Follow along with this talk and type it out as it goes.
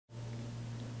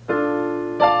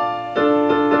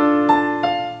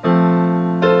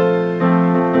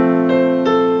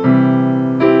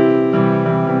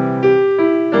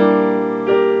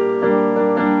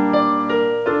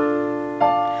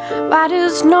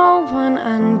no one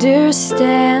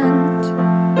understand?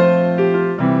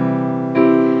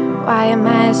 Why am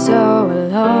I so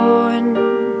alone?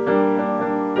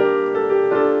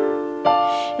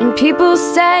 And people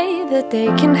say that they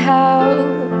can help,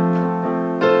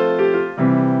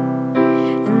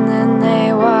 and then they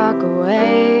walk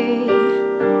away.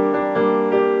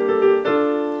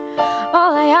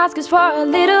 All I ask is for a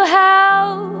little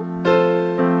help,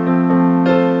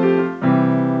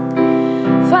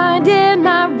 finding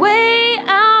my way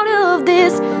out of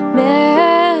this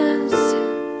mess,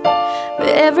 but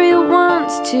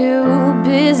everyone's too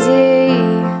busy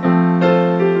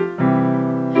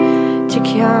to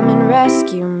come and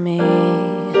rescue me.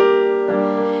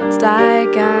 It's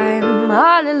like I'm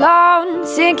all alone,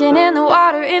 sinking in the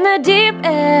water in the deep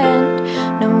end.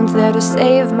 No one's there to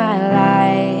save my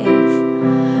life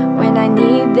when I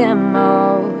need them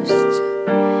most.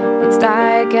 It's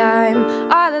like I'm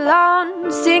all alone,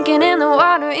 sinking in the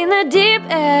water in the deep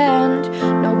end.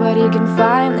 Nobody can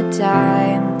find the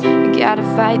time. I gotta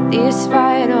fight this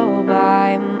fight all by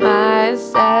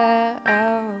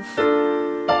myself.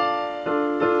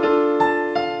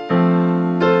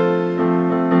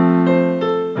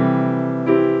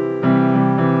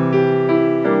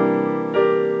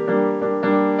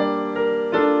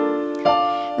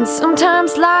 And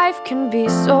sometimes life can be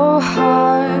so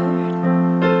hard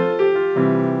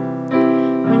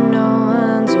when no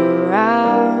one's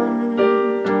around.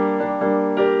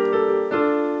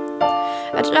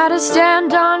 I try to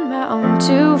stand on my own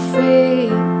 2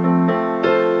 feet,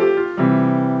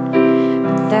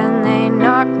 but then they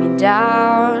knock me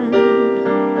down.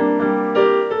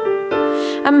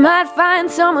 I might find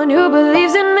someone who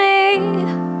believes in me,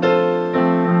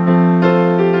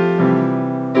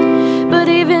 but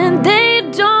even they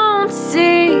don't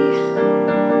see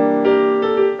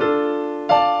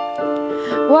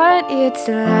what it's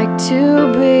like to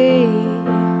be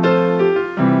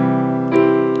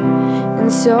in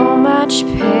so much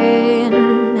pain.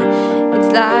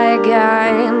 It's like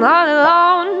I'm all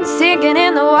alone, sinking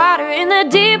in the water in the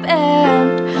deep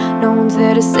end. No one's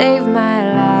there to save my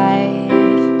life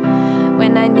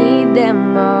when I need them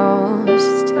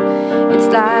most. It's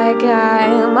like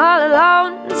I'm all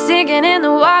alone, sinking in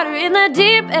the water in the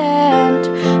deep end.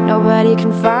 Nobody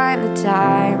can find the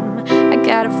time. I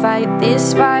gotta fight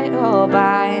this fight all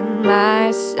by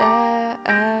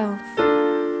myself.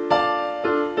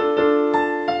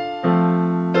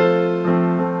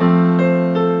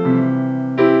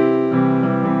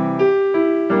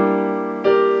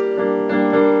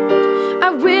 I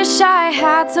wish I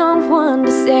had someone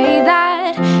to say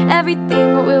that everything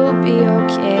will be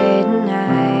okay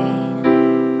tonight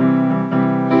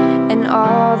and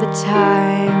all the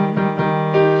time.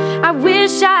 I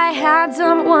wish I had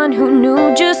someone who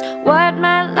knew just what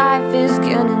my life is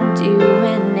gonna do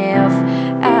and if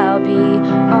I'll be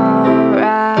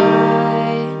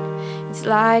alright. It's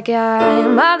like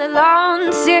I'm all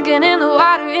alone, sinking in the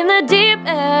water in the deep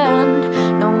end.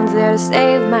 No one's there to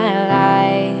save my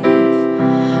life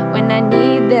when I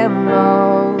need them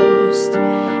most.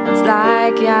 It's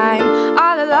like I'm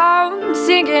all alone,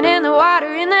 sinking in the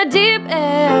water in the deep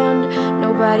end.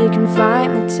 Nobody can find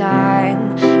the time.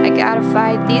 I gotta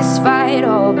fight this fight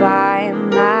all by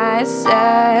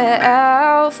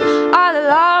myself. All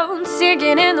alone,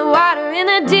 sinking in the water in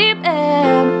the deep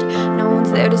end. No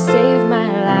one's there to save my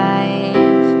life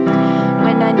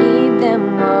when I need them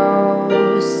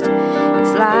most.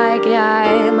 It's like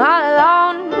I'm all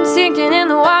alone, sinking in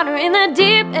the water in the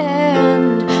deep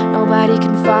end. Nobody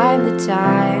can find the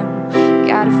time.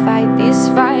 Gotta fight this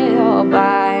fight all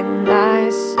by